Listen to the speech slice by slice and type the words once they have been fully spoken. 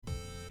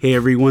Hey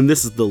everyone,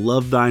 this is the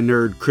Love Thy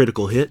Nerd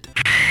Critical Hit.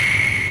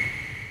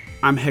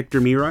 I'm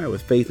Hector Mirai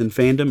with Faith and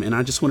Fandom, and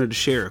I just wanted to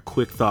share a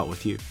quick thought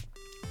with you.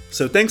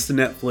 So thanks to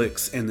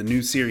Netflix and the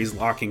new series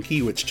Locke and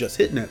Key, which just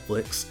hit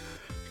Netflix,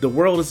 the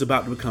world is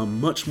about to become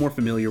much more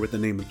familiar with the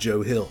name of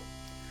Joe Hill.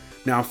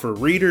 Now for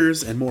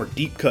readers and more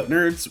deep-cut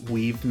nerds,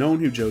 we've known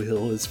who Joe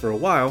Hill is for a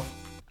while,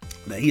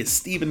 that he is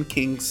Stephen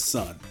King's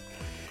son,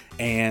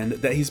 and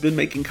that he's been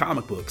making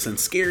comic books and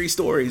scary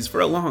stories for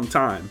a long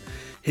time.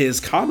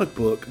 His comic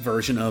book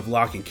version of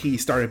Locke and Key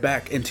started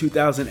back in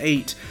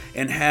 2008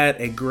 and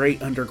had a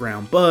great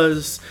underground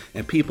buzz,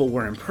 and people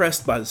were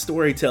impressed by the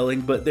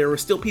storytelling, but there were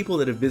still people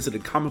that have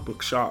visited comic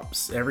book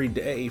shops every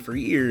day for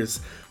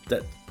years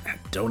that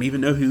don't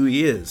even know who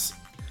he is.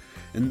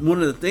 And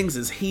one of the things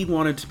is he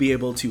wanted to be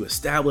able to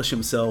establish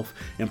himself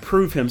and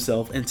prove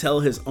himself and tell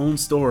his own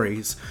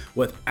stories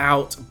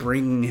without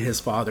bringing his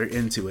father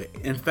into it.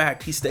 In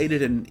fact, he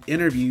stated in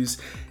interviews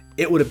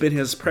it would have been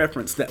his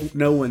preference that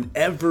no one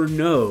ever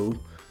know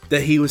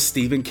that he was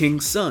Stephen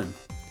King's son,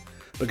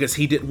 because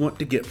he didn't want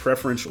to get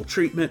preferential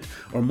treatment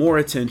or more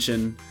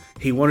attention.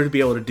 He wanted to be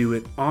able to do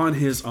it on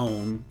his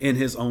own, in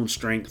his own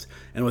strength,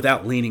 and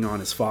without leaning on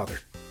his father.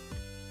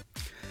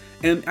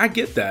 And I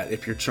get that.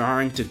 If you're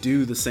trying to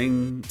do the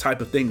same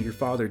type of thing your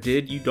father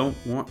did, you don't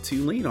want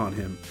to lean on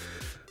him.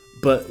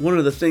 But one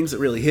of the things that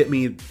really hit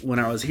me when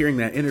I was hearing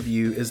that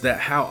interview is that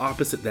how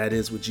opposite that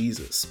is with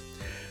Jesus.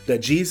 That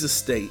Jesus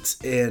states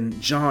in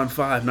John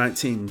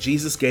 5:19,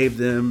 Jesus gave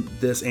them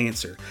this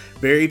answer: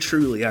 "Very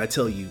truly I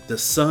tell you, the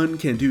Son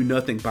can do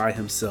nothing by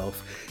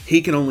himself.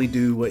 He can only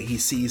do what he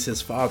sees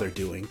his Father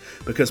doing,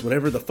 because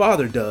whatever the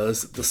Father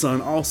does, the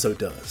Son also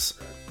does."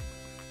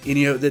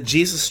 And that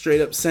Jesus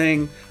straight up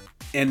saying,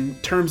 in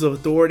terms of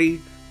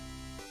authority,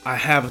 I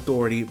have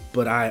authority,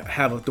 but I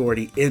have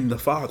authority in the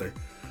Father.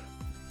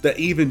 That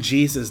even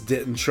Jesus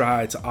didn't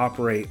try to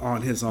operate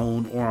on his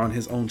own or on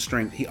his own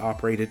strength. He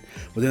operated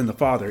within the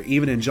Father.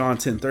 Even in John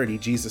 10:30,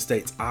 Jesus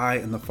states, "I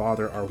and the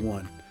Father are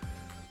one."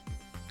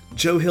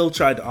 Joe Hill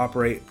tried to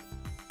operate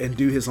and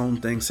do his own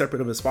thing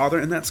separate of his father,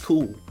 and that's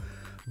cool.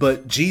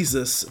 But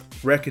Jesus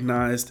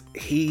recognized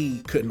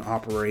he couldn't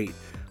operate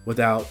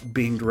without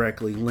being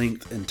directly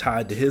linked and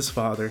tied to his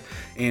Father.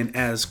 And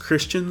as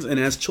Christians and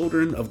as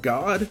children of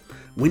God,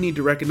 we need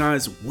to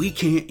recognize we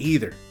can't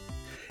either.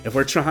 If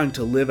we're trying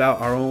to live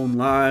out our own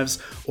lives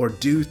or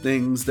do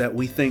things that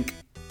we think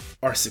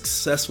are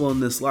successful in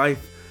this life,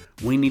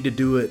 we need to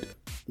do it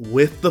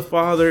with the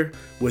Father,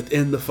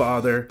 within the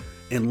Father,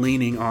 and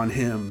leaning on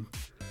Him,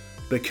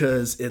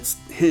 because it's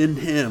in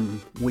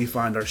Him we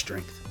find our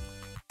strength.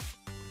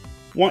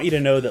 Want you to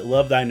know that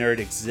Love Thy Nerd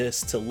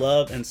exists to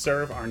love and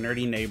serve our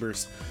nerdy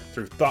neighbors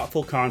through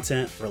thoughtful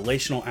content,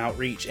 relational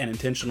outreach, and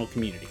intentional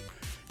community.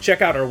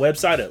 Check out our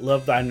website at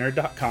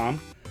lovethynerd.com.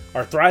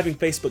 Our thriving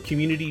Facebook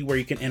community where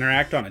you can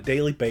interact on a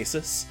daily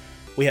basis.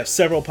 We have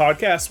several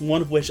podcasts,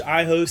 one of which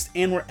I host,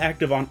 and we're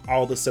active on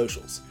all the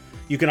socials.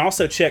 You can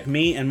also check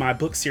me and my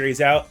book series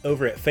out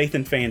over at Faith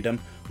and Fandom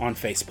on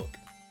Facebook.